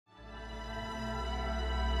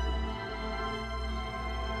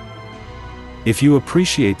If you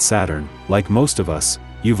appreciate Saturn, like most of us,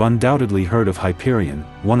 you've undoubtedly heard of Hyperion,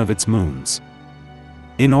 one of its moons.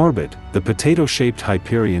 In orbit, the potato-shaped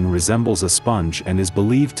Hyperion resembles a sponge and is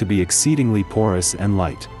believed to be exceedingly porous and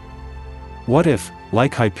light. What if,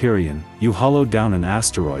 like Hyperion, you hollowed down an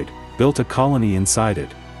asteroid, built a colony inside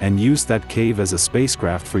it, and used that cave as a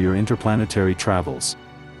spacecraft for your interplanetary travels?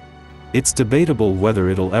 It's debatable whether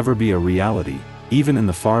it'll ever be a reality, even in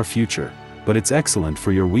the far future, but it's excellent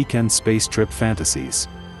for your weekend space trip fantasies.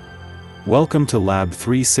 Welcome to Lab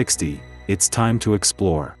 360, it's time to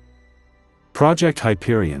explore. Project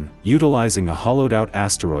Hyperion, utilizing a hollowed-out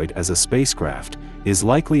asteroid as a spacecraft, is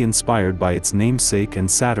likely inspired by its namesake and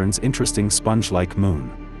Saturn's interesting sponge-like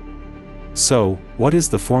moon. So, what is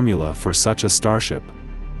the formula for such a starship?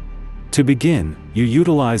 To begin, you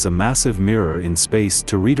utilize a massive mirror in space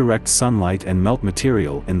to redirect sunlight and melt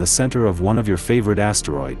material in the center of one of your favorite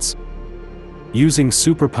asteroids. Using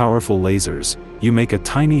super powerful lasers, you make a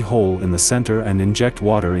tiny hole in the center and inject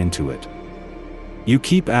water into it. You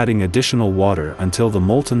keep adding additional water until the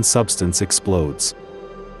molten substance explodes.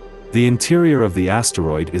 The interior of the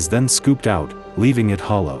asteroid is then scooped out, leaving it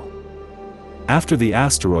hollow. After the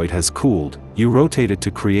asteroid has cooled, you rotate it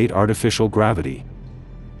to create artificial gravity.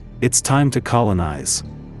 It's time to colonize.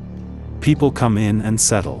 People come in and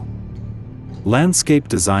settle. Landscape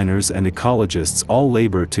designers and ecologists all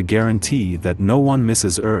labor to guarantee that no one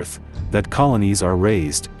misses Earth, that colonies are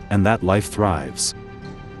raised, and that life thrives.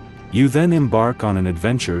 You then embark on an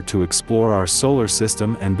adventure to explore our solar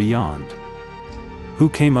system and beyond. Who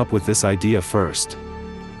came up with this idea first?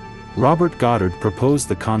 Robert Goddard proposed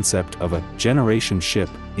the concept of a generation ship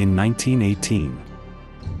in 1918.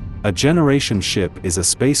 A generation ship is a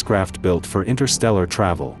spacecraft built for interstellar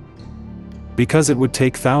travel. Because it would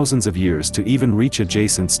take thousands of years to even reach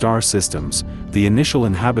adjacent star systems, the initial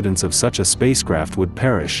inhabitants of such a spacecraft would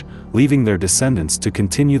perish, leaving their descendants to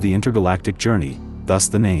continue the intergalactic journey, thus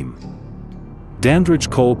the name. Dandridge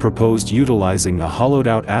Cole proposed utilizing a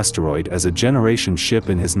hollowed-out asteroid as a generation ship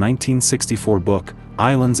in his 1964 book,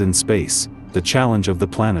 Islands in Space, The Challenge of the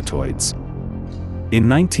Planetoids. In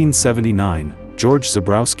 1979, George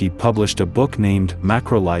Zebrowski published a book named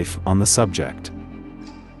Macrolife on the subject.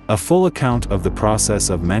 A full account of the process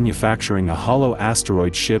of manufacturing a hollow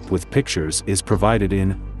asteroid ship with pictures is provided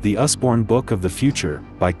in The Usborne Book of the Future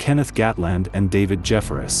by Kenneth Gatland and David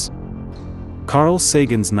Jefferies. Carl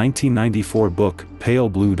Sagan's 1994 book, Pale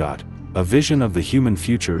Blue Dot, A Vision of the Human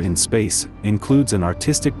Future in Space, includes an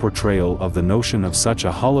artistic portrayal of the notion of such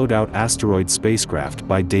a hollowed-out asteroid spacecraft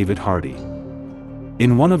by David Hardy.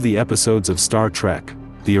 In one of the episodes of Star Trek,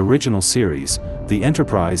 the original series, the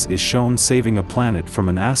Enterprise is shown saving a planet from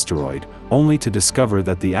an asteroid, only to discover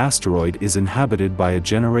that the asteroid is inhabited by a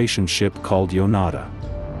generation ship called Yonada.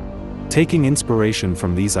 Taking inspiration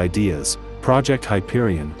from these ideas, Project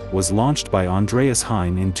Hyperion was launched by Andreas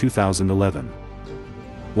Hein in 2011.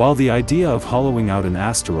 While the idea of hollowing out an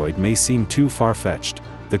asteroid may seem too far-fetched,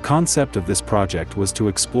 the concept of this project was to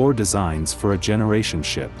explore designs for a generation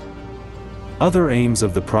ship. Other aims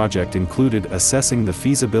of the project included assessing the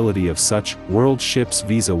feasibility of such world ships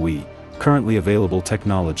vis-a-vis currently available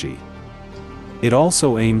technology. It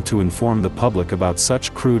also aimed to inform the public about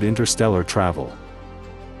such crude interstellar travel.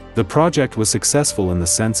 The project was successful in the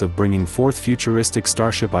sense of bringing forth futuristic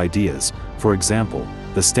starship ideas, for example,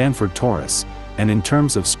 the Stanford Torus, and in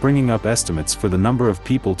terms of springing up estimates for the number of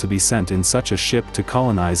people to be sent in such a ship to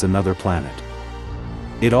colonize another planet.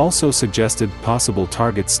 It also suggested possible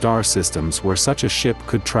target star systems where such a ship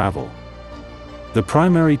could travel. The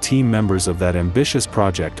primary team members of that ambitious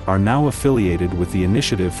project are now affiliated with the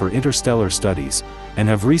Initiative for Interstellar Studies, and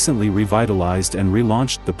have recently revitalized and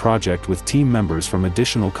relaunched the project with team members from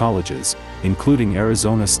additional colleges, including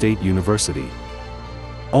Arizona State University.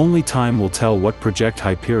 Only time will tell what Project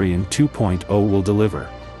Hyperion 2.0 will deliver.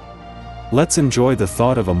 Let's enjoy the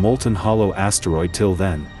thought of a molten hollow asteroid till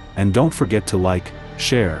then, and don't forget to like,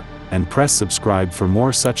 share, and press subscribe for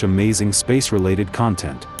more such amazing space-related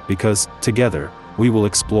content, because, together, we will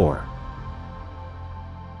explore.